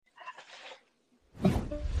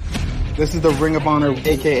This is the Ring of Honor,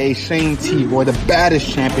 a.k.a. Shane T, boy, the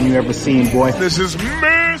baddest champion you ever seen, boy. This is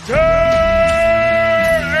Mr.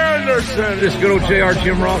 Anderson. This is good old JR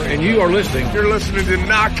Jim Rock, and you are listening. You're listening to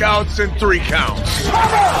Knockouts and 3 Counts. Cover!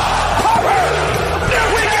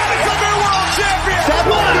 We got a new world champion! That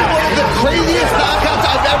was one of the craziest knockouts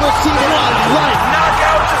I've ever seen in my life.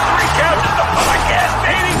 Knockouts and 3 Counts is the podcast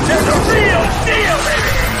dating to the real deal,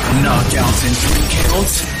 baby! Knockouts and 3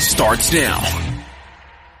 Counts starts now.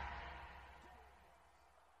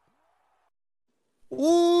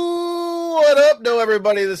 Ooh, what up,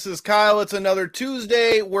 everybody? This is Kyle. It's another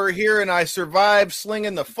Tuesday. We're here, and I survived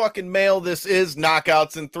slinging the fucking mail. This is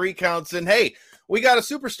Knockouts and 3 Counts, and hey, we got a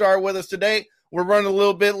superstar with us today. We're running a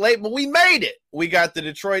little bit late, but we made it. We got the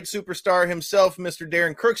Detroit superstar himself, Mr.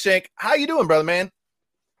 Darren Cruikshank. How you doing, brother man?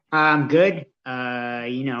 I'm good.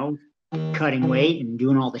 Cutting weight and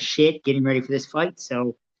doing all the shit, getting ready for this fight,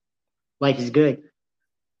 so life is good.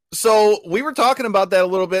 So we were talking about that a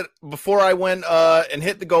little bit before I went and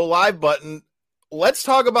hit the go live button. Let's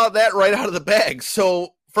talk about that right out of the bag. So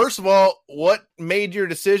first of all, what made your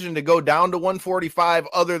decision to go down to 145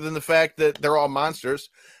 other than the fact that they're all monsters,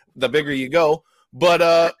 the bigger you go?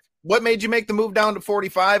 But what made you make the move down to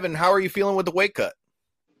 45, and how are you feeling with the weight cut?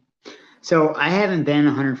 So I haven't been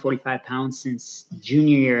 145 pounds since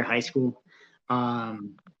junior year of high school. I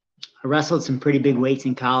wrestled some pretty big weights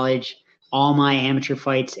in college. All my amateur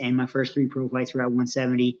fights and my first 3 pro fights were at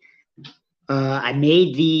 170. I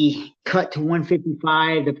made the cut to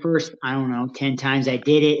 155 the first, 10 times I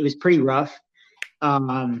did it. It was pretty rough.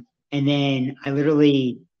 And then I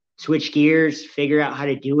literally switched gears, figured out how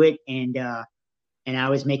to do it. And I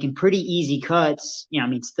was making pretty easy cuts.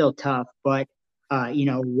 Still tough, but,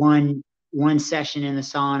 one session in the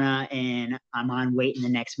sauna and I'm on weight in the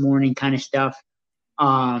next morning kind of stuff.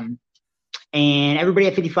 And everybody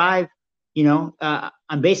at 55, I've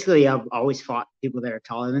always fought people that are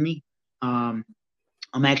taller than me. I'm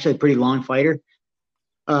actually a pretty long fighter,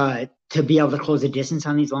 to be able to close the distance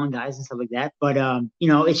on these long guys and stuff like that. But,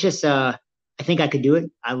 it's just, I think I could do it.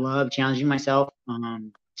 I love challenging myself,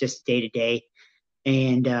 just day to day.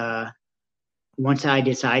 And, once I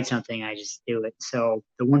decide something, I just do it. So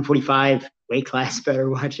the 145 weight class better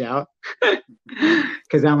watch out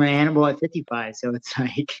because I'm an animal at 55. So it's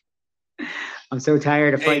like, I'm so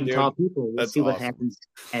tired of fighting tall people. We'll see what happens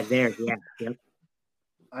at there. Yeah. Yep.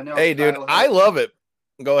 I know. Hey, dude, I love it.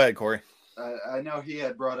 Go ahead, Corey. I know he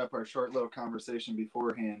had brought up our short little conversation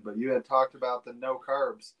beforehand, but you had talked about the no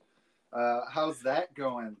carbs. How's that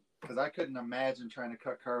going? Because I couldn't imagine trying to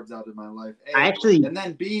cut carbs out of my life. And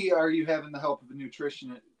then B, are you having the help of a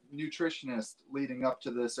nutritionist leading up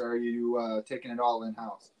to this, or are you taking it all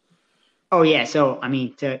in-house? Oh, yeah. So,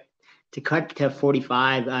 to cut to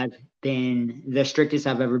 45, I've been the strictest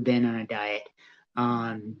I've ever been on a diet.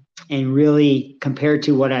 And really, compared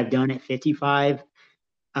to what I've done at 55,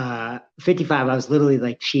 I was literally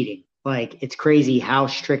like cheating. Like, it's crazy how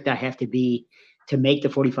strict I have to be to make the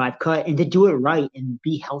 45 cut and to do it right and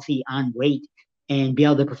be healthy on weight and be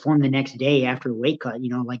able to perform the next day after a weight cut.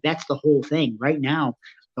 That's the whole thing right now.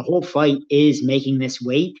 The whole fight is making this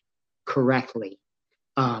weight correctly.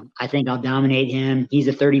 I think I'll dominate him. He's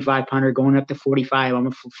a 35 pounder going up to 45. I'm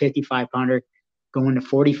a 55 pounder going to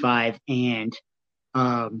 45. And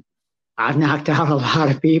I've knocked out a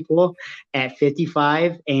lot of people at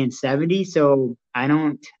 55 and 70. So I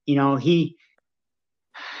don't, he's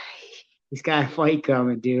got a fight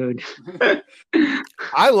coming, dude.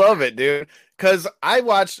 I love it, dude. Because I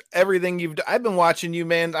watched everything I've been watching you,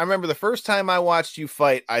 man. I remember the first time I watched you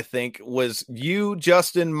fight, I think, was you,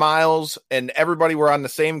 Justin, Miles, and everybody were on the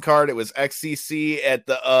same card. It was XCC at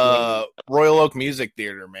the Royal Oak Music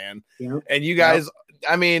Theater, man. Yep. And you guys,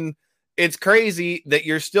 it's crazy that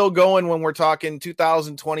you're still going when we're talking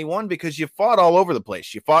 2021 because you fought all over the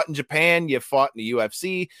place. You fought in Japan. You fought in the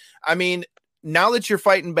UFC. Now that you're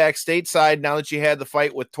fighting back stateside, now that you had the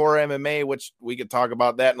fight with Tora MMA, which we could talk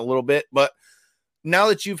about that in a little bit, but now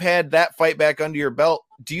that you've had that fight back under your belt,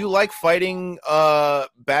 do you like fighting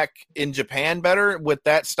back in Japan better with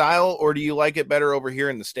that style, or do you like it better over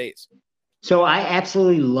here in the States? So I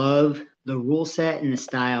absolutely love the rule set and the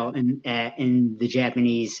style in the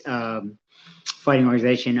Japanese fighting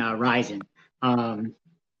organization, Rizin.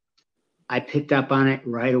 I picked up on it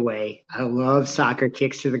right away. I love soccer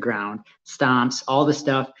kicks to the ground, stomps, all the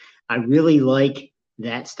stuff. I really like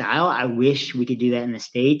that style. I wish we could do that in the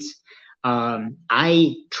States.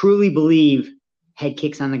 I truly believe head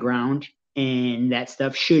kicks on the ground and that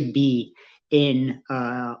stuff should be in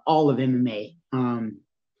all of MMA.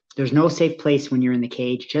 There's no safe place when you're in the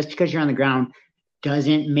cage. Just because you're on the ground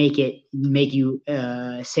doesn't make you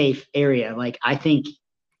a safe area. Like, I think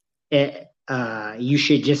you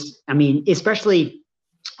should just, I mean, especially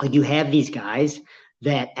like you have these guys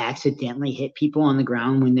that accidentally hit people on the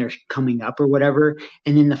ground when they're coming up or whatever,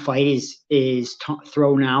 and then the fight is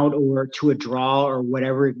thrown out or to a draw or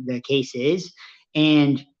whatever the case is.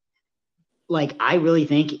 And like, I really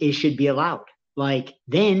think it should be allowed. Like,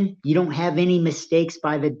 then you don't have any mistakes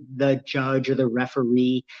by the judge or the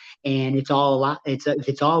referee, and it's all if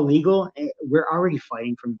it's all legal, we're already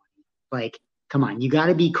fighting for money. Like, come on, you got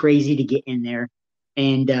to be crazy to get in there.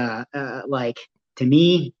 And like, to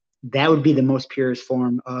me, that would be the most purest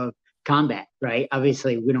form of combat, right?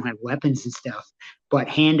 Obviously, we don't have weapons and stuff, but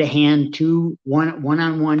hand-to-hand,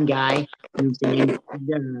 one-on-one guy, who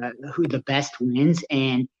the best wins.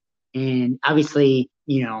 And obviously,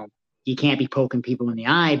 you know, you can't be poking people in the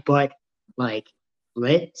eye, but like,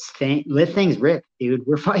 let things rip, dude.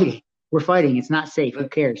 We're fighting. It's not safe. Who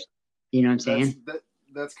cares? You know what I'm saying?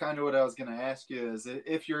 That's kind of what I was going to ask you, is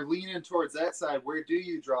if you're leaning towards that side, where do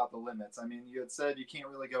you draw the limits? I mean, you had said you can't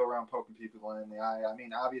really go around poking people in the eye. I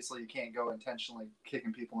mean, obviously you can't go intentionally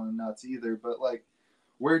kicking people in the nuts either, but like,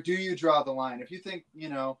 where do you draw the line? If you think, you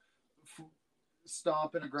know,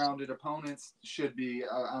 stomping a grounded opponents should be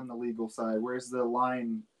on the legal side, where's the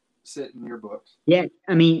line sit in your books? Yeah,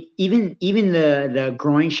 I mean, even the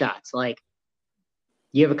groin shots, like,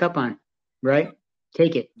 you have a cup on, right?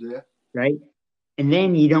 Take it. Yeah. Right? And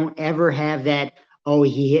then you don't ever have that, oh,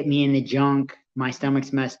 he hit me in the junk, my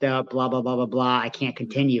stomach's messed up, blah, blah, blah, blah, blah, I can't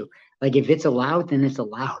continue. Like, if it's allowed, then it's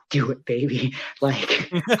allowed. Do it, baby.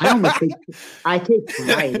 Like, I take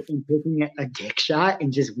pride in taking a dick shot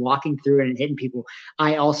and just walking through it and hitting people.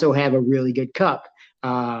 I also have a really good cup.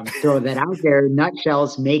 Throw that out there.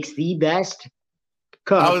 Nutshells makes the best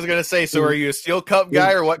cup. I was going to say, so are you a steel cup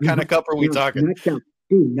guy, or what kind of cup are we talking? Nutshell.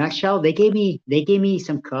 Dude, Nutshell, they gave me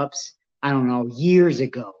some cups, I don't know, years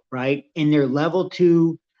ago, right? And they're level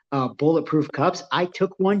 2 bulletproof cups. I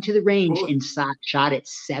took one to the range and shot it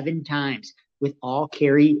 7 times with all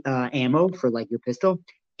carry ammo for like your pistol,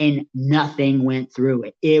 and nothing went through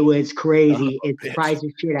it. It was crazy. It surprised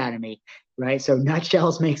the shit out of me, right? So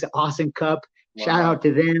Nutshells makes an awesome cup. Wow. Shout out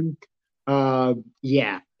to them.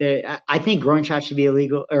 I think groin shots should be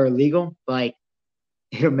illegal. Like,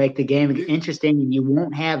 it'll make the game interesting, and you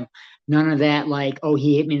won't have none of that, like, oh,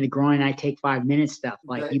 he hit me in the groin, I take 5 minutes stuff.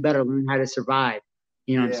 Like, you better learn how to survive.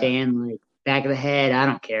 You know what I'm saying? Like, back of the head, I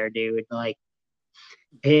don't care, dude. Like,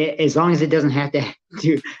 as long as it doesn't have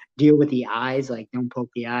to deal with the eyes, like, don't poke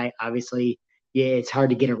the eye. Obviously, yeah, it's hard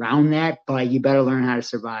to get around that, but you better learn how to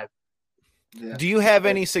survive. Yeah. Do you have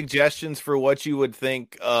any suggestions for what you would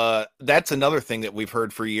think? That's another thing that we've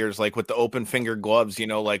heard for years, like with the open finger gloves, you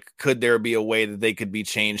know, like, could there be a way that they could be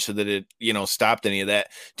changed so that it, you know, stopped any of that?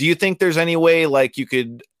 Do you think there's any way, like,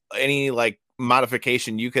 any like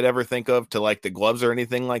modification you could ever think of to like the gloves or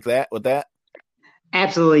anything like that with that?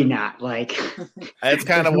 Absolutely not. Like, that's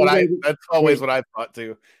kind of that's always what I thought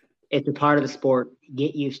too. It's a part of the sport.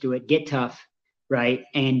 Get used to it. Get tough. Right.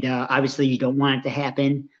 And obviously you don't want it to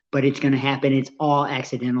happen, but it's going to happen. It's all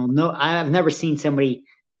accidental. No, I've never seen somebody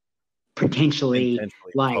potentially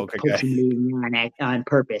like poke somebody on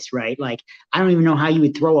purpose, right? Like, I don't even know how you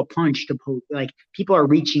would throw a punch to poke. Like, people are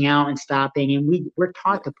reaching out and stopping, and we're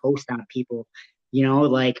taught to post on people, you know,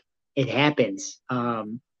 like, it happens. I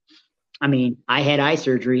mean, I had eye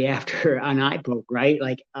surgery after an eye poke, right?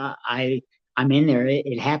 Like, I'm in there.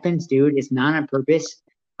 It happens, dude. It's not on purpose.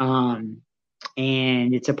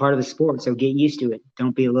 And it's a part of the sport, so get used to it.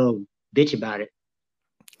 Don't be a little bitch about it.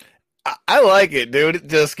 I like it, dude.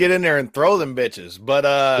 Just get in there and throw them bitches. But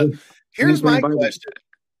here's my question.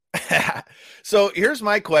 So here's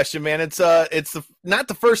my question, man. It's not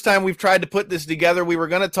the first time we've tried to put this together. We were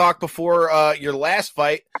going to talk before your last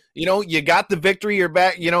fight. You know, you got the victory. You're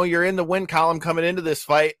back. You know, you're in the win column coming into this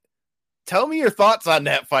fight. Tell me your thoughts on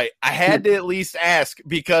that fight. I had to at least ask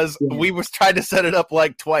because we was trying to set it up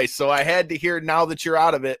like twice. So I had to hear, now that you're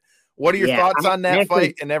out of it, what are your thoughts on that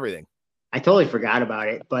fight and everything? I totally forgot about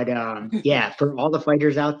it. But for all the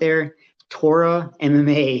fighters out there, Tora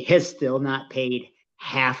MMA has still not paid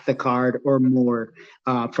half the card or more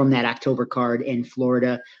from that October card in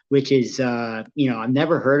Florida, which is, I've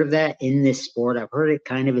never heard of that in this sport. I've heard it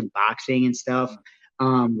kind of in boxing and stuff.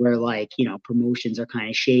 Where, like, you know, promotions are kind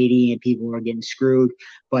of shady and people are getting screwed.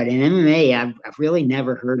 But in MMA, I've really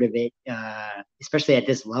never heard of it, especially at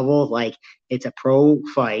this level. Like, it's a pro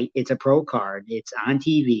fight. It's a pro card. It's on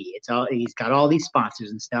TV. He's got all these sponsors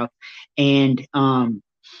and stuff. And I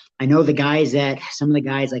know some of the guys,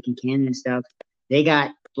 like in Canada and stuff, they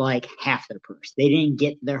got like half their purse. They didn't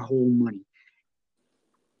get their whole money.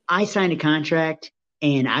 I signed a contract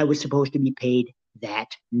and I was supposed to be paid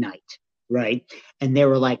that night. right? And they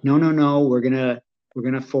were like, no, we're gonna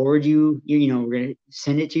forward you, we're gonna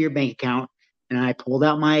send it to your bank account. And I pulled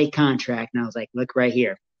out my contract and I was like, look right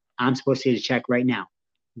here. I'm supposed to get a check right now.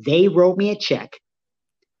 They wrote me a check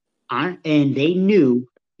and they knew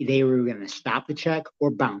they were going to stop the check or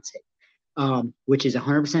bounce it, which is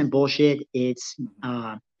 100% bullshit. It's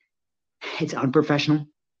unprofessional.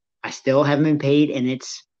 I still haven't been paid, and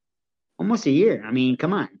it's almost a year. I mean,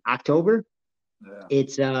 come on, October. Yeah.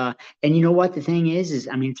 It's and you know what the thing is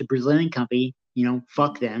I mean, it's a Brazilian company.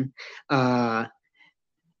 Fuck them.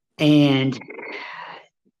 And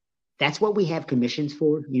that's what we have commissions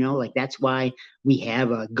for, like that's why we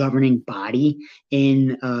have a governing body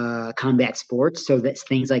in combat sports, so that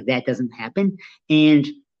things like that doesn't happen. And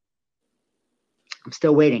I'm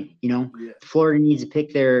still waiting, Yeah. Florida needs to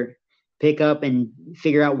pick up and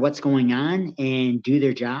figure out what's going on and do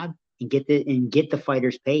their job and get the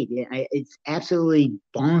fighters paid. It's absolutely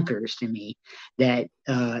bonkers to me that,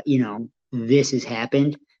 this has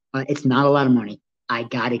happened. It's not a lot of money. I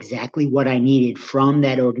got exactly what I needed from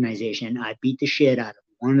that organization. I beat the shit out of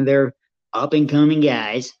one of their up-and-coming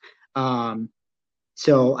guys.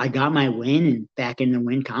 So I got my win and back in the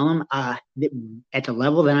win column. At the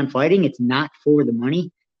level that I'm fighting, it's not for the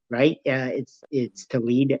money, right? It's to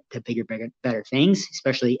lead to bigger, better things,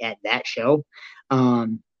 especially at that show.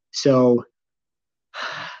 So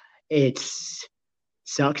it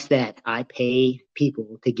sucks that I pay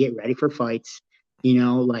people to get ready for fights,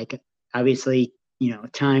 like obviously –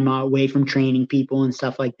 time away from training people and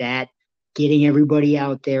stuff like that, getting everybody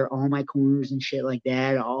out there, all my corners and shit like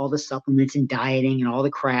that, all the supplements and dieting and all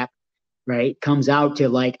the crap, right, comes out to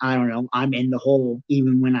like, I don't know, I'm in the hole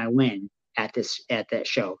even when I win at that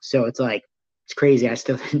show. So it's like, it's crazy. I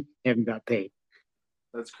still haven't got paid.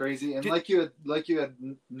 That's crazy. And like you had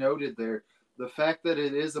noted there, the fact that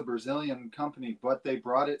it is a Brazilian company, but they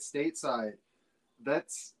brought it stateside,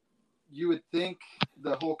 you would think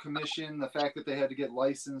the whole commission, the fact that they had to get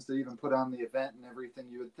licensed to even put on the event and everything,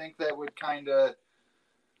 you would think that would kind of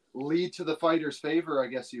lead to the fighter's favor, I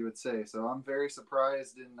guess you would say. So I'm very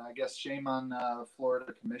surprised, and I guess shame on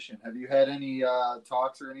Florida Commission. Have you had any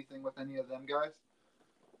talks or anything with any of them guys?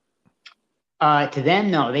 To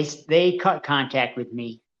them, no. They cut contact with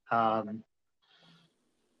me.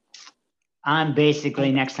 I'm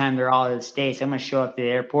basically, next time they're all in the States, I'm going to show up to the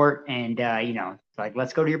airport and, like,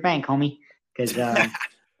 let's go to your bank, homie, because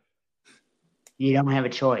you don't have a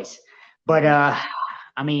choice. But,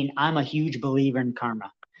 I mean, I'm a huge believer in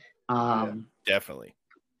karma. Definitely.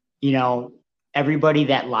 Everybody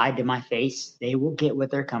that lied to my face, they will get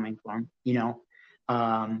what they're coming from.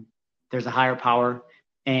 There's a higher power,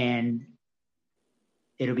 and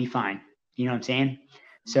it'll be fine. You know what I'm saying?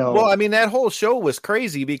 So, well, I mean, that whole show was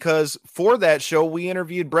crazy because for that show, we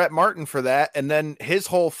interviewed Brett Martin for that. And then his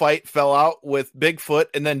whole fight fell out with Bigfoot.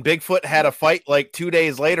 And then Bigfoot had a fight like 2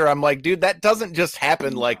 days later. I'm like, dude, that doesn't just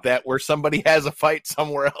happen like that where somebody has a fight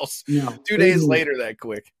somewhere else. No, 2 days later that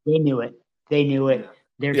quick. They knew it.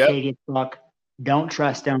 They're shady as fuck. Don't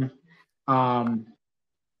trust them.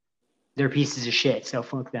 They're pieces of shit. So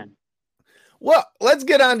fuck them. Well, let's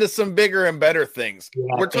get on to some bigger and better things.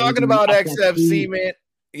 Yeah, we're talking about XFC, man.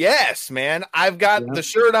 Yes, man. I've got the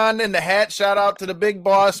shirt on and the hat. Shout out to the big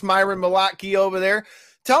boss, Myron Malotki over there.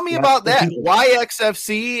 Tell me about that. Why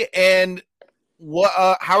XFC, and what?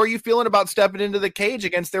 How are you feeling about stepping into the cage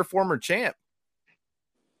against their former champ?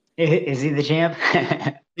 Is he the champ?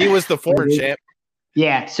 He was the former champ.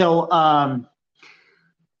 Yeah. So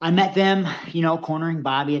I met them, cornering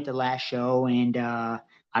Bobby at the last show, and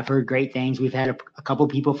I've heard great things. We've had a couple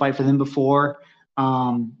people fight for them before,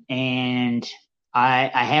 and I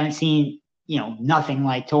haven't seen, nothing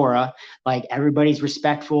like Tora. Like, everybody's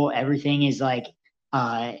respectful. Everything is like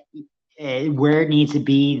where it needs to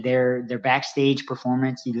be. Their backstage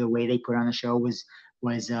performance, the way they put on the show was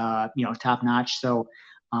top notch. So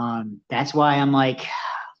that's why I'm like,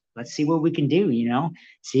 let's see what we can do,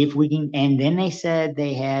 see if we can. And then they said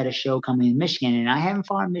they had a show coming in Michigan, and I haven't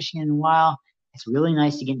fought in Michigan in a while. It's really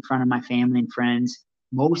nice to get in front of my family and friends.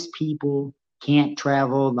 Most people can't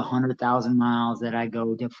travel the 100,000 miles that I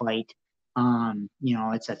go to fight.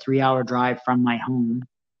 It's a 3-hour drive from my home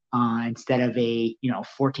instead of a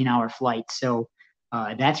 14-hour flight. So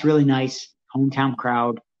that's really nice. Hometown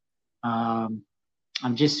crowd. I'm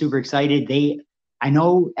just super excited. I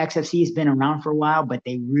know XFC has been around for a while, but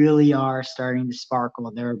they really are starting to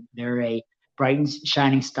sparkle. They're a bright and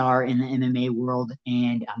shining star in the MMA world,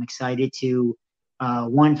 and I'm excited to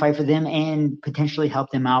fight for them and potentially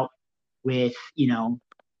help them out with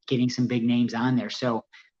getting some big names on there. So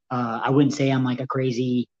I wouldn't say I'm like a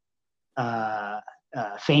crazy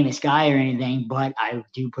famous guy or anything, but I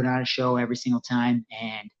do put on a show every single time,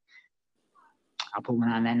 and I'll put one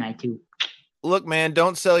on that night too. Look, man,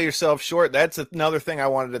 don't sell yourself short. That's another thing I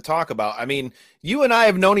wanted to talk about. I mean, you and I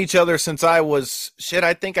have known each other since I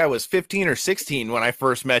think I was 15 or 16 when I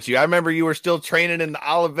first met you. I remember you were still training in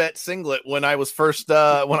the Olivet singlet when I first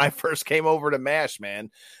came over to MASH,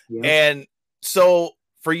 man. Yeah. And so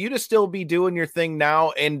for you to still be doing your thing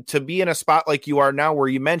now and to be in a spot like you are now, where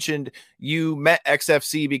you mentioned you met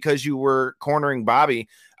XFC because you were cornering Bobby.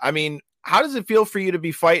 I mean, how does it feel for you to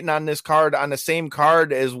be fighting on this card, on the same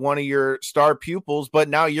card as one of your star pupils, but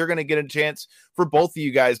now you're going to get a chance for both of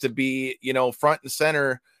you guys to be, front and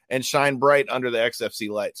center and shine bright under the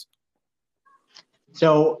XFC lights?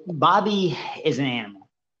 So Bobby is an animal,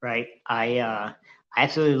 right? I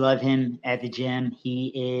absolutely love him at the gym.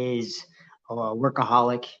 He is a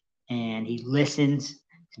workaholic and he listens.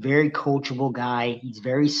 He's a very coachable guy. He's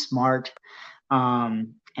very smart.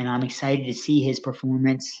 And I'm excited to see his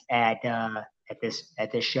performance at this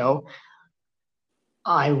show.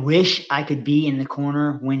 I wish I could be in the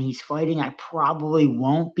corner when he's fighting. I probably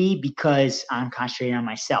won't be because I'm concentrating on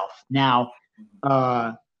myself. Now,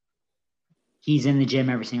 he's in the gym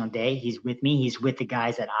every single day. He's with me. He's with the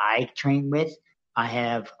guys that I train with. I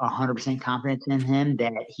have 100% confidence in him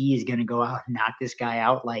that he is going to go out and knock this guy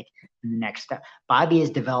out like in the next step. Bobby has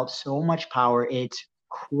developed so much power. It's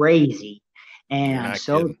crazy. And I'm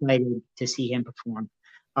so excited to see him perform.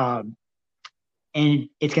 And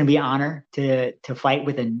it's going to be an honor to fight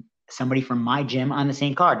with somebody from my gym on the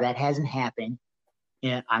same card. That hasn't happened.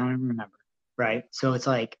 Yeah, I don't even remember. Right. So it's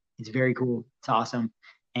very cool. It's awesome.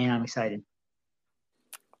 And I'm excited.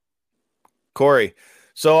 Corey,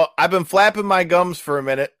 so I've been flapping my gums for a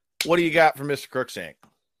minute. What do you got for Mr. Crookshank?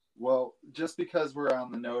 Well, just because we're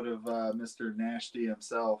on the note of Mr. Nasty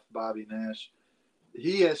himself, Bobby Nash,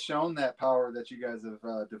 he has shown that power that you guys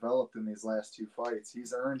have developed in these last two fights.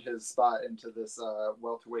 He's earned his spot into this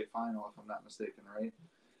welterweight final, if I'm not mistaken, right?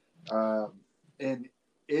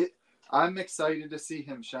 I'm excited to see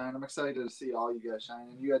him shine. I'm excited to see all you guys shine.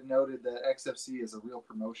 And you had noted that XFC is a real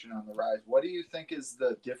promotion on the rise. What do you think is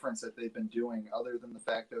the difference that they've been doing other than the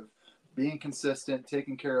fact of being consistent,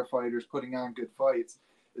 taking care of fighters, putting on good fights?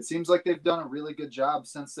 It seems like they've done a really good job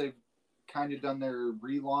since they've kind of done their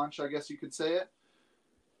relaunch, I guess you could say it.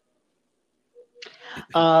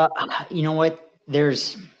 You know what?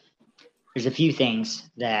 There's a few things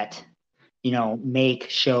that, make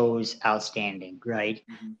shows outstanding, right?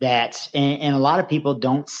 Mm-hmm. And a lot of people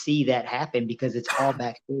don't see that happen because it's all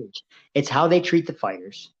backstage. It's how they treat the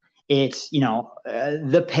fighters. It's,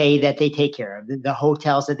 the pay that they take care of, the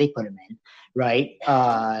hotels that they put them in, right?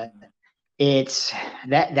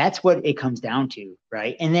 That's what it comes down to,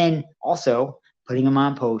 right? And then also putting them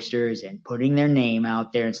on posters and putting their name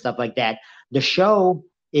out there and stuff like that. The show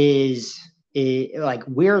is like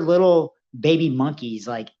we're little baby monkeys,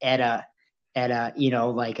 like at a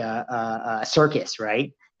circus,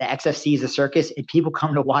 right? The XFC is a circus, and people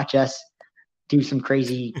come to watch us do some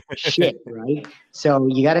crazy shit, right? So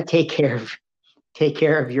you got to take care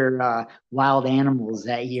of your wild animals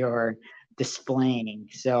that you're displaying.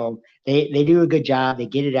 So they do a good job. They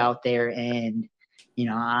get it out there, and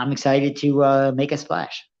I'm excited to make a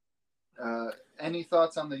splash. Any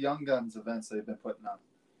thoughts on the Young Guns events they've been putting on?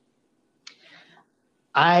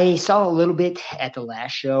 I saw a little bit at the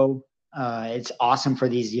last show. It's awesome for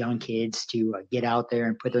these young kids to get out there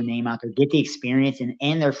and put their name out there, get the experience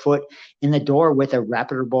and their foot in the door with a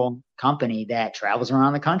reputable company that travels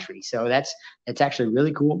around the country. So that's actually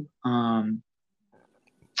really cool. I'd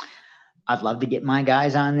love to get my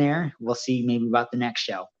guys on there. We'll see maybe about the next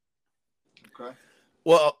show. Okay.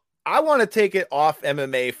 Well, I want to take it off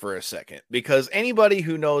MMA for a second because anybody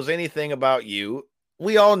who knows anything about you,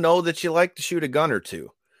 we all know that you like to shoot a gun or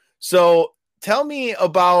two. So tell me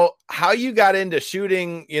about how you got into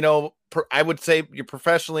shooting, I would say you're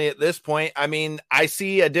professionally at this point. I mean, I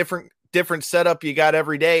see a different setup you got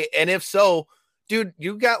every day. And if so, dude,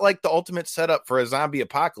 you got like the ultimate setup for a zombie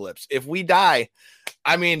apocalypse. If we die,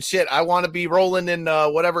 I mean, shit, I want to be rolling in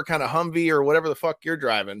whatever kind of Humvee or whatever the fuck you're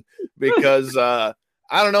driving because,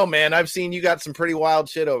 I don't know, man. I've seen you got some pretty wild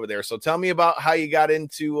shit over there. So tell me about how you got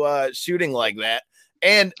into shooting like that.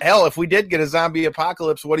 And hell, if we did get a zombie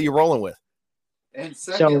apocalypse, what are you rolling with? And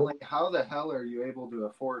secondly, how the hell are you able to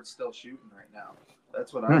afford still shooting right now?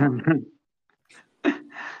 That's what I want.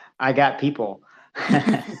 I got people. You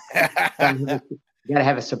got to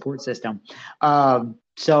have a support system.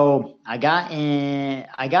 So I got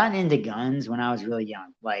into guns when I was really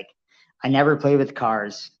young. Like I never played with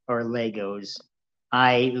cars or Legos.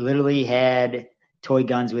 I literally had toy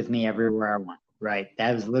guns with me everywhere I went. right?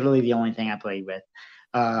 That was literally the only thing I played with.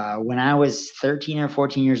 When I was 13 or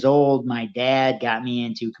 14 years old, my dad got me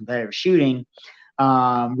into competitive shooting.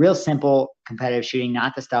 Real simple competitive shooting,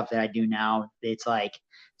 not the stuff that I do now. It's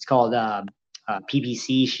called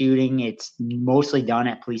PPC shooting. It's mostly done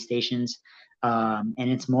at police stations. And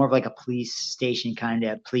it's more of like a police station kind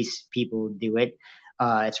of police people do it.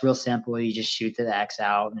 It's real simple. You just shoot the X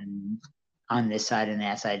out and on this side and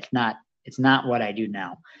that side. It's not what I do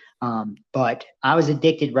now. But I was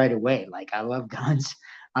addicted right away. Like, I love guns.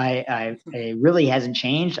 It really hasn't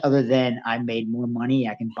changed other than I made more money.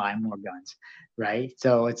 I can buy more guns. Right.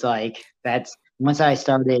 So it's like, that's once I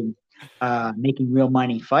started making real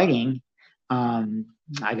money fighting,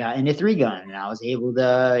 I got into 3-gun and I was able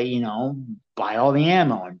to, buy all the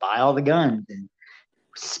ammo and buy all the guns and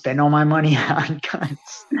spend all my money on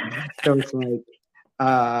guns. So it's like,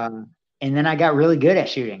 and then I got really good at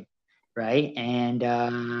shooting. Right. And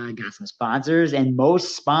got some sponsors, and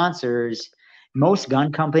most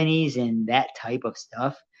gun companies and that type of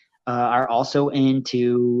stuff are also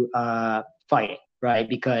into fighting. Right.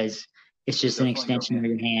 Because it's just an extension of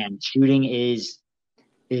your hand. Shooting is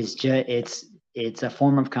just, it's a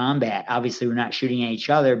form of combat. Obviously, we're not shooting at each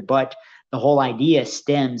other, but the whole idea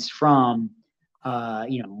stems from,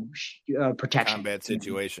 protection. Combat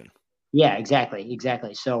situation. Yeah, exactly.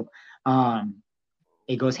 So,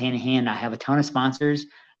 it goes hand in hand. I have a ton of sponsors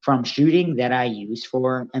from shooting that I use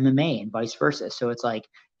for MMA and vice versa. So it's like,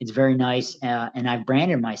 it's very nice. And I've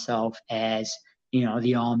branded myself as,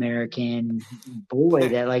 the all-American boy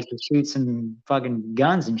that likes to shoot some fucking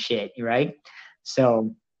guns and shit. Right.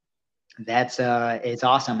 So that's it's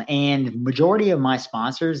awesome. And majority of my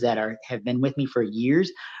sponsors that have been with me for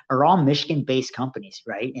years are all Michigan-based companies,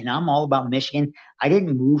 right? And I'm all about Michigan. I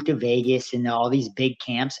didn't move to Vegas and all these big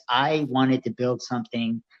camps. I wanted to build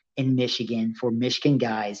something in Michigan for Michigan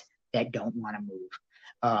guys that don't want to move.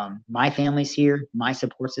 My family's here. My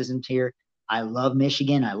support system's here. I love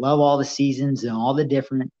Michigan. I love all the seasons and all the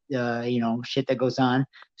different, shit that goes on.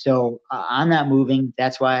 So I'm not moving.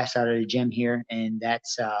 That's why I started a gym here. And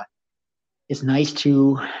that's it's nice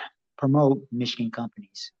to promote Michigan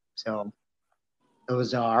companies. So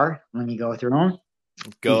those are, let me go through them.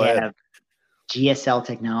 Go ahead. Have GSL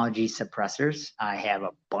Technology suppressors. I have a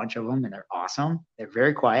bunch of them, and they're awesome. They're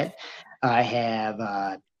very quiet. I have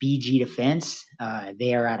BG Defense.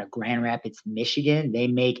 They are out of Grand Rapids, Michigan. They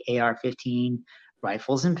make AR-15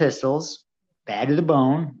 rifles and pistols, bad to the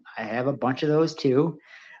bone. I have a bunch of those too.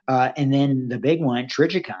 And then the big one,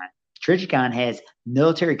 Trijicon. Trijicon has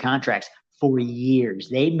military contracts for years.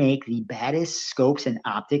 They make the baddest scopes and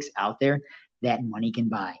optics out there that money can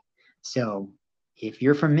buy. So if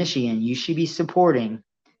you're from Michigan, you should be supporting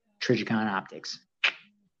Trijicon Optics.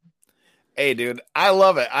 Hey, dude, I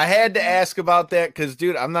love it. I had to ask about that because,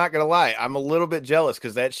 dude, I'm not going to lie. I'm a little bit jealous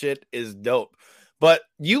because that shit is dope. But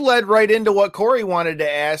you led right into what Corey wanted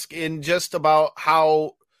to ask in just about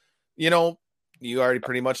how, you already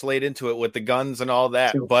pretty much laid into it with the guns and all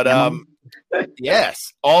that. But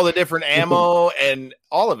yes, all the different ammo and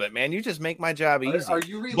all of it, man. You just make my job easy. Are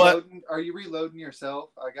you reloading? Are you reloading yourself?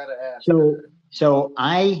 I gotta ask. So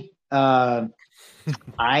I am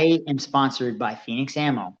sponsored by Phoenix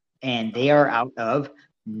Ammo, and they are out of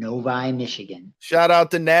Novi, Michigan. Shout out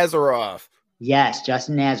to Nazaroff. Yes,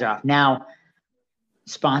 Justin Nazaroff. Now,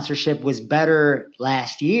 sponsorship was better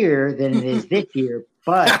last year than it is this year,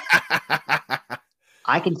 but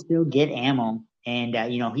I can still get ammo, and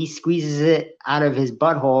he squeezes it out of his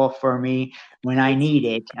butthole for me when I need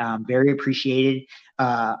it. Very appreciated.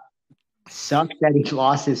 Sucks that he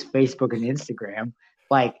lost his Facebook and Instagram.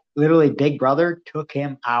 Like, literally, Big Brother took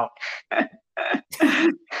him out.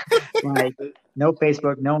 Like, no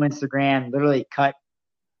Facebook, no Instagram. Literally cut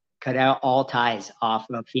out all ties off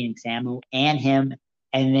of Phoenix Ammo and him.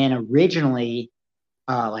 And then originally,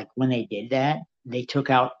 when they did that, they took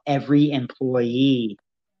out every employee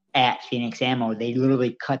at Phoenix Ammo. They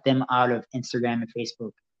literally cut them out of Instagram and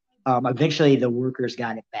Facebook. Eventually, the workers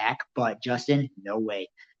got it back, but Justin, no way.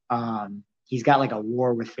 He's got like a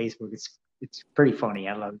war with Facebook. It's pretty funny.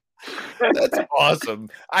 I love it. That's awesome.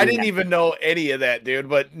 I didn't even know any of that, dude.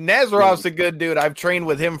 But Nazaroff's a good dude. I've trained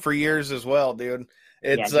with him for years as well, dude.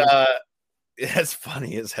 It's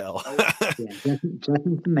funny as hell.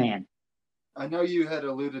 Justin's the man. I know you had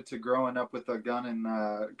alluded to growing up with a gun in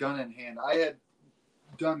hand. I had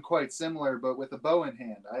done quite similar, but with a bow in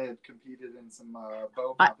hand. I had competed in some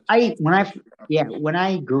bow competitions. When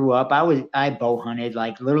I grew up, I bow hunted.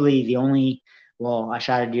 Like, literally I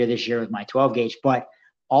shot a deer this year with my 12 gauge, but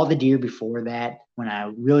all the deer before that, when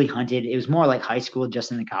I really hunted, it was more like high school,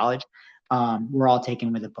 just in the college. We're all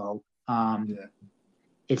taken with a bow.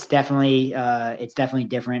 it's definitely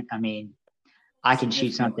different. I mean, I can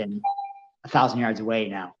shoot something 1,000 yards away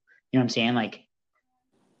now. You know what I'm saying? Like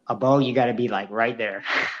a bow, you got to be like right there.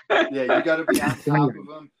 Yeah, you got to be on top of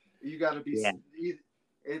them. You got to be. Yeah.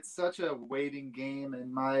 It's such a waiting game,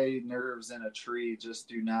 and my nerves in a tree just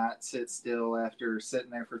do not sit still after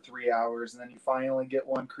sitting there for 3 hours, and then you finally get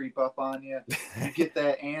one creep up on you. You get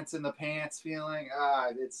that ants in the pants feeling.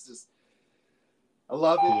 It's just. I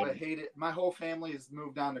love it, but hate it. My whole family has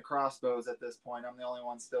moved on to crossbows at this point. I'm the only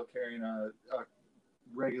one still carrying a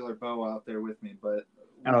regular bow out there with me, but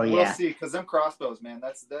we'll see. Because them crossbows, man,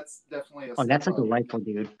 that's definitely a. Oh, that's like a rifle,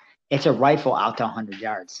 dude. It's a rifle out to 100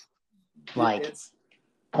 yards, like it's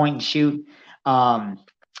point and shoot.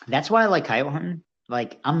 That's why I like coyote hunting.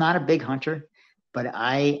 Like, I'm not a big hunter, but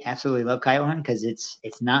I absolutely love coyote hunting because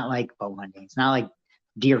it's not like bow hunting. It's not like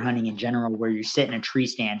deer hunting in general, where you sit in a tree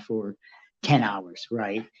stand for 10 hours,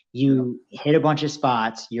 right? You hit a bunch of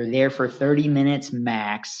spots. You're there for 30 minutes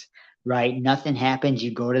max, right? Nothing happens.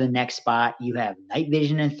 You go to the next spot. You have night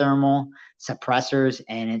vision and thermal suppressors,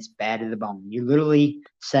 and it's bad to the bone. You literally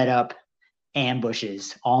set up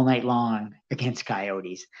ambushes all night long against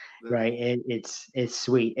coyotes, right? It's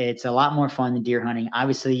sweet. It's a lot more fun than deer hunting.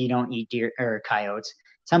 Obviously, you don't eat deer or coyotes.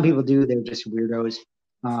 Some people do. They're just weirdos.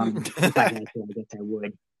 If I had to, I guess I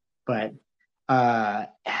would. But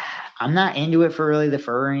I'm not into it for really the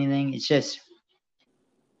fur or anything. It's just,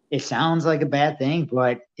 it sounds like a bad thing,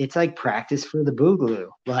 but it's like practice for the boogaloo.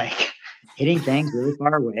 Like hitting things really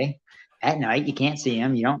far away at night. You can't see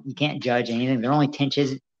them. You can't judge anything. They're only 10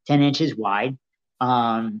 inches wide.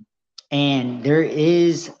 And there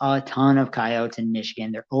is a ton of coyotes in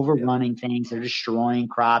Michigan. They're overrunning things. They're destroying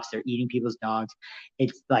crops. They're eating people's dogs.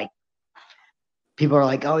 It's like, people are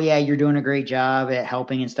like, oh yeah, you're doing a great job at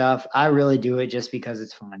helping and stuff. I really do it just because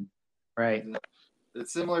it's fun. Right.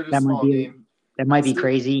 It's similar to small game. That might be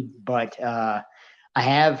crazy, but I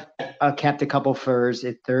have kept a couple furs.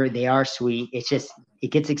 They are sweet. It's just,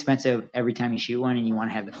 it gets expensive every time you shoot one and you want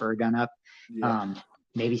to have the fur done up. Yeah.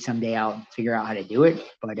 Maybe someday I'll figure out how to do it,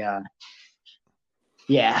 but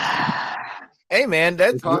yeah. Hey man,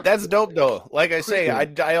 that's dope though. Like I say,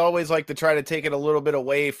 I always like to try to take it a little bit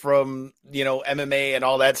away from, MMA and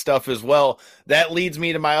all that stuff as well. That leads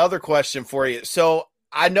me to my other question for you. So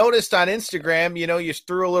I noticed on Instagram, you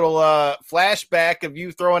threw a little flashback of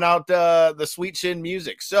you throwing out the Sweet Chin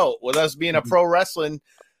music. So with us being a pro wrestling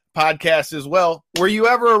podcast as well, were you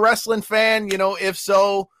ever a wrestling fan? If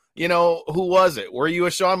so, who was it? Were you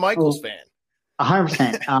a Shawn Michaels fan?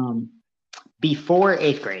 100%. Before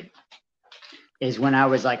 8th grade is when I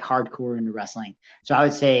was like hardcore into wrestling. So I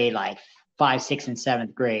would say like 5th, 6th, and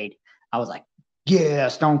 7th grade, I was like, yeah,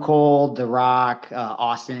 Stone Cold, The Rock,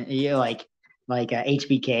 Austin, like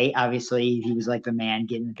HBK. Obviously, he was like the man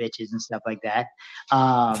getting the bitches and stuff like that.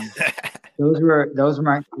 Those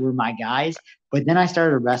were my guys. But then I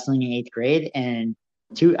started wrestling in 8th grade, and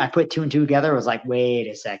I put 2 and 2 together. I was like, wait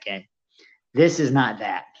a second, this is not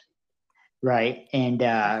that, right? And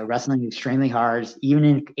wrestling is extremely hard, even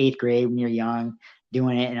in 8th grade when you're young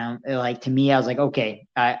doing it. And I'm like, to me, I was like, okay,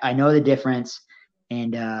 I know the difference,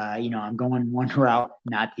 and I'm going one route,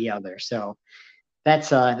 not the other. So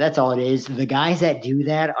that's all it is. The guys that do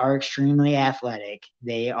that are extremely athletic.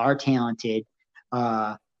 They are talented,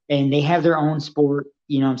 and they have their own sport.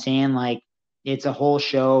 You know what I'm saying? Like, it's a whole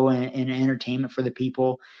show and entertainment for the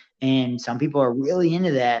people. And some people are really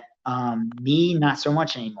into that. Me, not so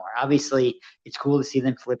much anymore. Obviously, it's cool to see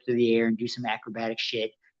them flip through the air and do some acrobatic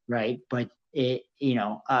shit, right? But I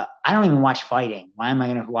don't even watch fighting. Why am I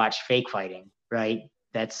going to watch fake fighting, right?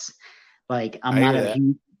 That's like, I'm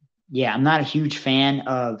not a huge fan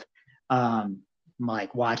of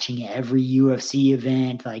like watching every UFC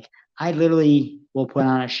event. Like, I literally will put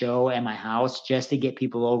on a show at my house just to get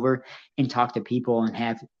people over and talk to people and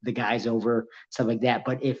have the guys over, stuff like that.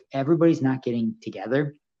 But if everybody's not getting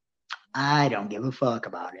together, I don't give a fuck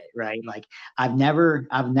about it, right? Like, I've never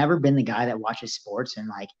been the guy that watches sports and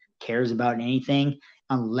like cares about anything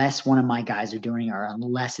unless one of my guys are doing it, or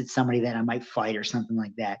unless it's somebody that I might fight or something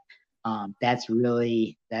like that. I'm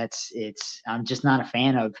just not a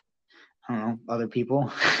fan of, I don't know, other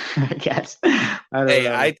people, I guess.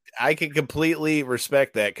 I can completely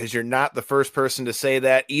respect that, because you're not the first person to say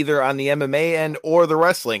that either on the MMA end or the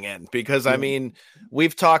wrestling end, because I mean,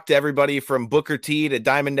 we've talked to everybody from Booker T to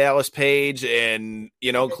Diamond Dallas Page and,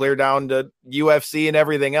 clear down to UFC and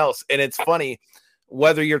everything else. And it's funny,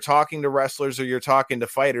 whether you're talking to wrestlers or you're talking to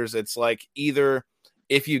fighters, it's like, either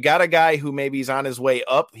if you got a guy who maybe he's on his way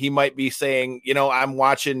up, he might be saying, I'm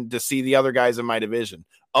watching to see the other guys in my division.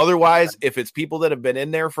 Otherwise, if it's people that have been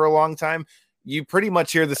in there for a long time, you pretty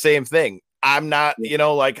much hear the same thing. I'm not,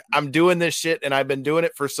 like I'm doing this shit and I've been doing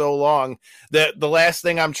it for so long that the last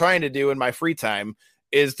thing I'm trying to do in my free time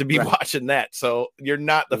is to be watching that. So you're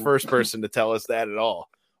not the first person to tell us that at all.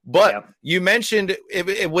 But you mentioned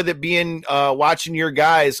with it being watching your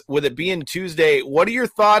guys, with it being Tuesday, what are your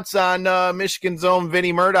thoughts on Michigan's own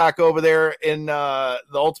Vinny Murdoch over there in the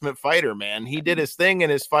Ultimate Fighter, man? He did his thing in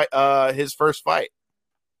his first fight.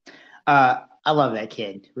 I love that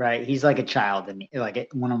kid, right? He's like a child to me, like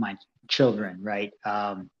one of my children, right?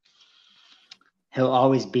 He'll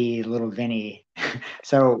always be little Vinny.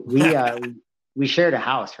 So we shared a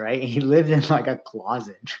house, right? He lived in like a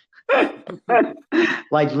closet.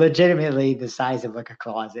 Like legitimately the size of like a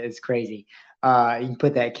closet. It's crazy. You can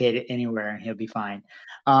put that kid anywhere and he'll be fine.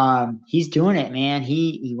 He's doing it, man.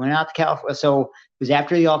 He went out to California. So it was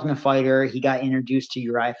after the Ultimate Fighter. He got introduced to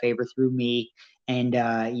Uriah Faber through me, and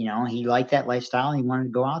he liked that lifestyle. And he wanted to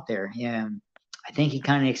go out there. I think he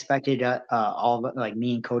kind of expected all of like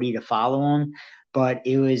me and Cody to follow him, but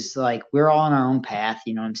it was like we're all on our own path.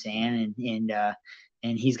 You know what I'm saying?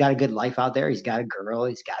 And he's got a good life out there. He's got a girl.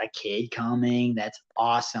 He's got a kid coming. That's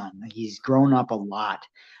awesome. He's grown up a lot.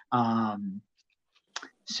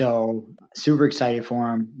 So super excited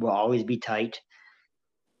for him. We'll always be tight.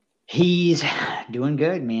 He's doing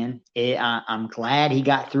good, man. I'm glad he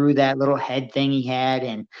got through that little head thing he had,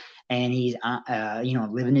 and he's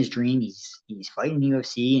living his dream. He's fighting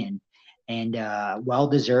UFC and well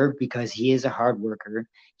deserved, because he is a hard worker.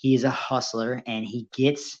 He is a hustler, and he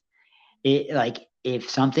gets it. Like,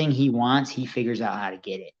 if something he wants, he figures out how to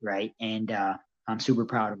get it, right? And I'm super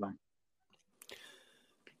proud of him.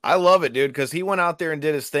 I love it, dude, because he went out there and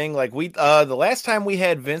did his thing. Like the last time we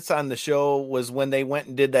had Vince on the show was when they went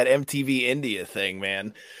and did that MTV India thing,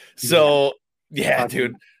 man. So yeah,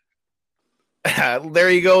 dude.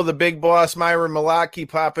 There you go, the big boss Myron Malaki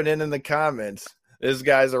popping in the comments. This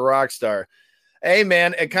guy's a rock star. Hey,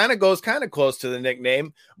 man, it kind of goes kind of close to the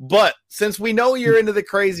nickname, but since we know you're into the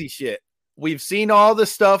crazy shit, we've seen all the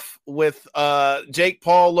stuff with Jake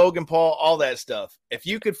Paul, Logan Paul, all that stuff. If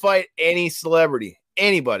you could fight any celebrity,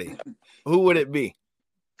 anybody, who would it be?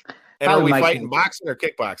 And probably are we fighting boxing or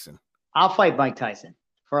kickboxing? I'll fight Mike Tyson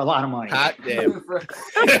for a lot of money. Hot damn.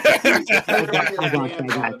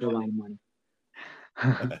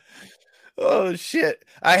 Oh shit!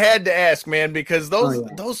 I had to ask, man, because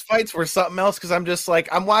those fights were something else. Because I'm just like,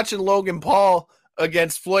 I'm watching Logan Paul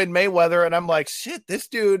against Floyd Mayweather, and I'm like, shit, this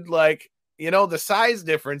dude, like, the size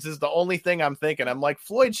difference is the only thing I'm thinking. I'm like,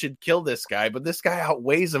 Floyd should kill this guy, but this guy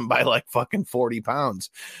outweighs him by like fucking 40 pounds.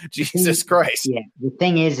 Jesus Christ. Yeah. The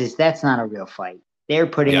thing is that's not a real fight. They're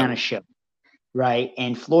putting on a show, right?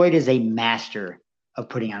 And Floyd is a master of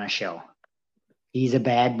putting on a show. He's a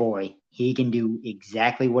bad boy. He can do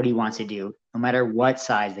exactly what he wants to do, no matter what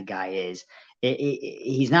size the guy is.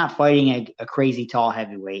 He's not fighting a crazy tall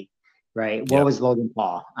heavyweight, right? What was Logan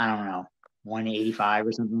Paul? I don't know. 185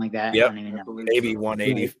 or something like that. Yep. I don't even know. Maybe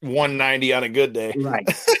 180, 190 on a good day. Right.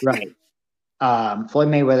 Floyd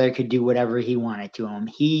Mayweather could do whatever he wanted to him.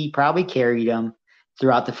 He probably carried him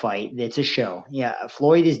throughout the fight. It's a show. Yeah.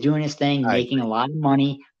 Floyd is doing his thing, making a lot of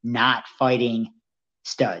money, not fighting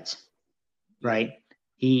studs. Right.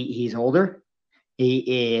 He's older.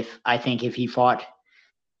 I think if he fought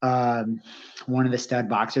one of the stud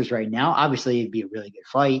boxers right now, obviously it'd be a really good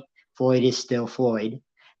fight. Floyd is still Floyd.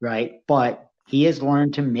 Right. But he has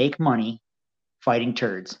learned to make money fighting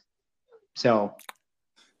turds. So,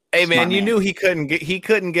 hey man, you knew he couldn't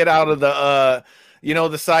get out of the,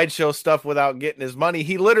 the sideshow stuff without getting his money.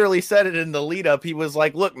 He literally said it in the lead up. He was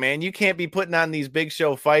like, look, man, you can't be putting on these big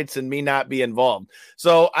show fights and me not be involved.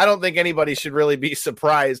 So I don't think anybody should really be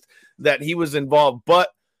surprised that he was involved. But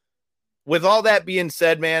with all that being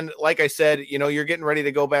said, man, like I said, you're getting ready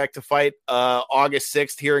to go back to fight August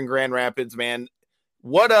 6th here in Grand Rapids, man.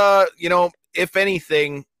 What, if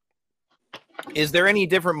anything, is there any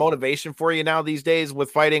different motivation for you now these days with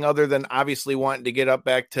fighting other than obviously wanting to get up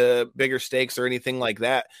back to bigger stakes or anything like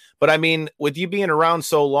that? But I mean, with you being around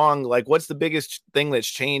so long, like what's the biggest thing that's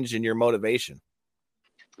changed in your motivation?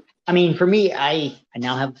 I mean, for me, I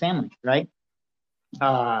now have a family, right?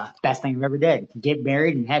 Best thing I've ever did. Get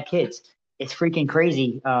married and have kids. It's freaking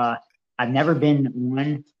crazy. I've never been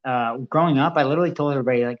one. Growing up, I literally told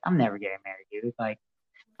everybody, like, I'm never getting married, dude. Like,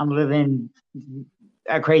 I'm living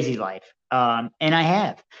a crazy life. And I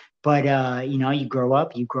have. But, you grow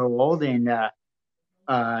up, you grow old, and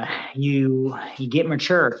you get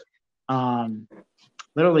mature.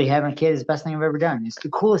 Literally having a kid is the best thing I've ever done. It's the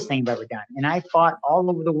coolest thing I've ever done. And I fought all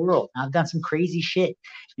over the world. I've done some crazy shit.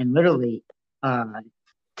 And literally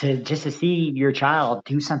to see your child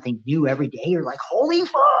do something new every day, you're like, holy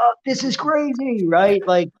fuck, this is crazy, right?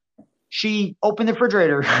 Like, she opened the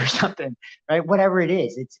refrigerator or something, right? Whatever it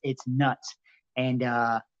is, it's nuts. And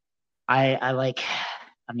that's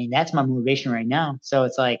my motivation right now. So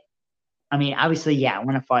it's like, I mean, obviously, yeah, I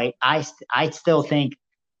want to fight. I still think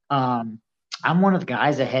I'm one of the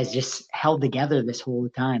guys that has just held together this whole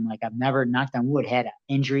time. Like, I've never, knocked on wood, had an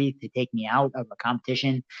injury to take me out of a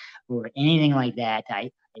competition or anything like that.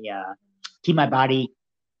 I keep my body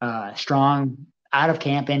strong out of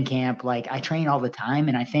camp, in camp. Like, I train all the time.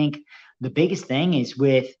 And I think the biggest thing is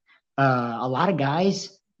with a lot of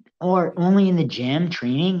guys are only in the gym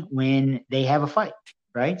training when they have a fight,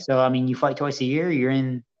 right? So, I mean, you fight twice a year, you're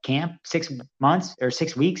in camp 6 months or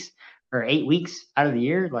 6 weeks or 8 weeks out of the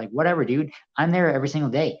year, like whatever, dude. I'm there every single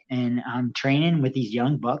day, and I'm training with these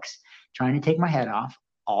young bucks, trying to take my head off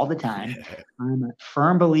all the time. I'm a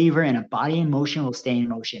firm believer in a body in motion will stay in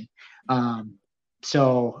motion.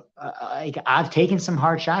 So I've taken some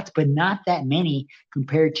hard shots, but not that many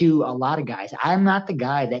compared to a lot of guys. I'm not the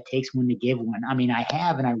guy that takes one to give one. I mean, I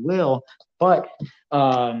have and I will, but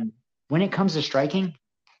when it comes to striking,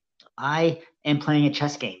 I am playing a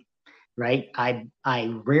chess game, right? I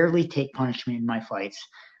rarely take punishment in my fights.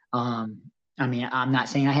 I mean, I'm not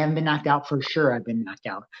saying I haven't been knocked out. For sure, I've been knocked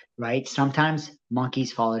out, right? Sometimes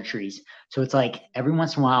monkeys fall out of trees. So it's like every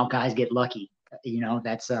once in a while, guys get lucky. You know,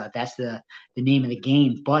 that's the name of the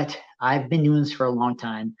game. But I've been doing this for a long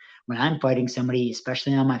time. When I'm fighting somebody,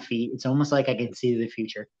 especially on my feet, it's almost like I can see the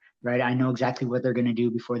future, right? I know exactly what they're going to do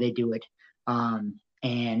before they do it. And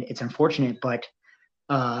it's unfortunate, but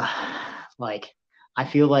like, I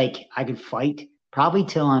feel like I could fight probably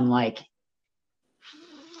till I'm like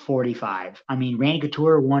 45. I mean, Randy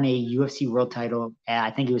Couture won a UFC world title. I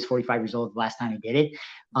think he was 45 years old the last time he did it.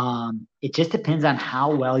 It just depends on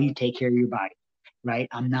how well you take care of your body, right?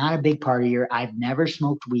 I'm not a big partier. I've never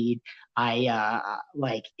smoked weed. I'm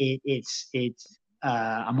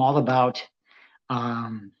all about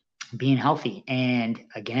being healthy. And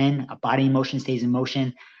again, a body in motion stays in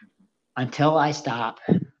motion. Until I stop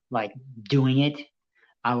like doing it,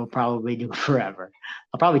 I will probably do it forever.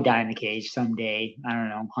 I'll probably die in the cage someday. I don't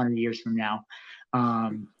know, 100 years from now,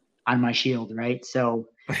 on my shield, right? So,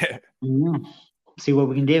 see what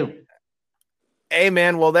we can do. Hey,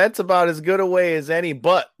 man, well, that's about as good a way as any.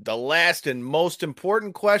 But the last and most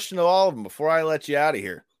important question of all of them before I let you out of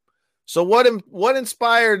here. So what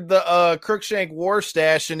inspired the Crookshank War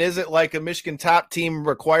Stash, and is it like a Michigan top team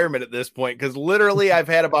requirement at this point? Because literally I've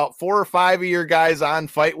had about 4 or 5 of your guys on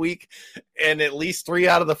Fight Week, and at least 3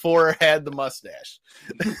 out of the 4 had the mustache.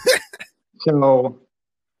 So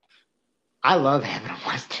I love having a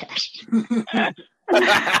mustache.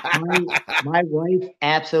 my wife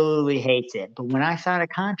absolutely hates it, but when I sign a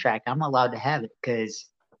contract, I'm allowed to have it because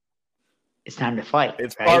it's time to fight.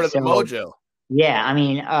 It's right? Part of the mojo. Yeah, I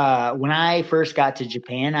mean, when I first got to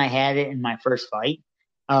Japan, I had it in my first fight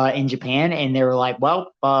in Japan, and they were like, well,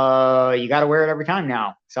 you got to wear it every time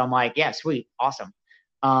now. So I'm like, yeah, sweet, awesome.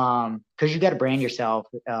 Because you got to brand yourself,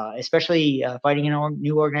 especially fighting in a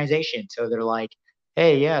new organization. So they're like,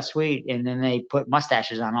 hey, yeah, sweet. And then they put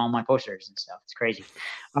mustaches on all my posters and stuff. It's crazy.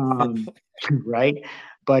 Right?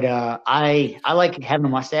 But I like having a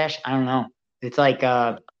mustache. I don't know. It's like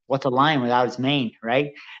what's a lion without its mane,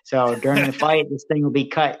 right? So during the fight, this thing will be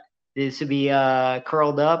cut. This would be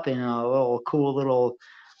curled up in a little cool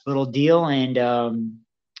little deal, and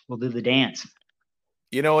we'll do the dance.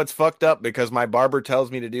 You know, it's fucked up because my barber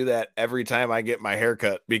tells me to do that every time I get my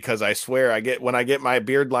haircut, because I swear when I get my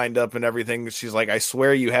beard lined up and everything, she's like, I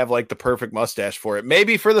swear you have like the perfect mustache for it.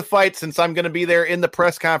 Maybe for the fight, since I'm going to be there in the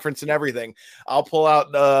press conference and everything, I'll pull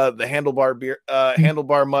out the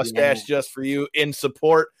handlebar mustache just for you in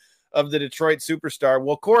support of the Detroit superstar.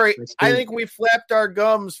 Well, Corey, I think we flapped our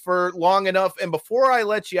gums for long enough. And before I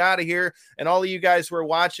let you out of here, and all of you guys who are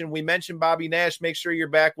watching, we mentioned Bobby Nash. Make sure you're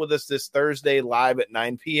back with us this Thursday live at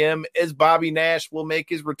 9 p.m. as Bobby Nash will make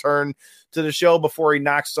his return to the show before he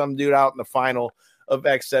knocks some dude out in the final of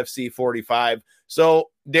XFC 45. So,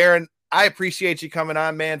 Darren, I appreciate you coming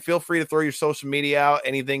on, man. Feel free to throw your social media out,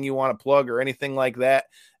 anything you want to plug or anything like that.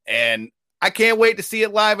 And I can't wait to see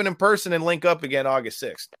it live and in person and link up again August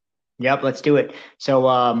 6th. Yep, let's do it. So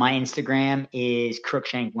my Instagram is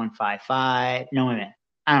Crookshank155. No, wait a minute.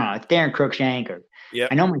 I don't know. It's Darren Crookshank. Or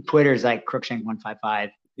I know my Twitter is like Crookshank155.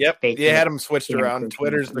 Yep, you had them switched around.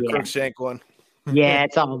 Twitter's the Crookshank one. Yeah,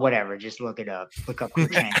 it's all whatever. Just look it up. Look up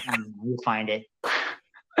Crookshank. You'll find it.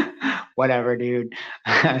 Whatever, dude.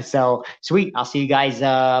 So sweet. I'll see you guys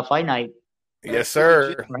fight night. Yes,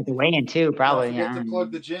 sir. Right the weigh-in too, probably. Don't forget to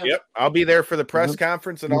plug the gym. Yep, I'll be there for the press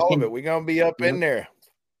conference and all of it. We're gonna be up in there.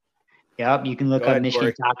 Yep, you can look up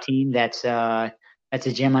Michigan top team. That's That's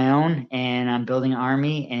a gym I own, and I'm building an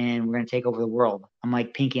army, and we're going to take over the world. I'm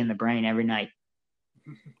like Pinky in the Brain every night.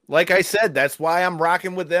 Like I said, that's why I'm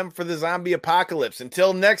rocking with them for the zombie apocalypse.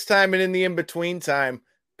 Until next time and in the in-between time,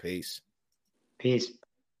 peace. Peace.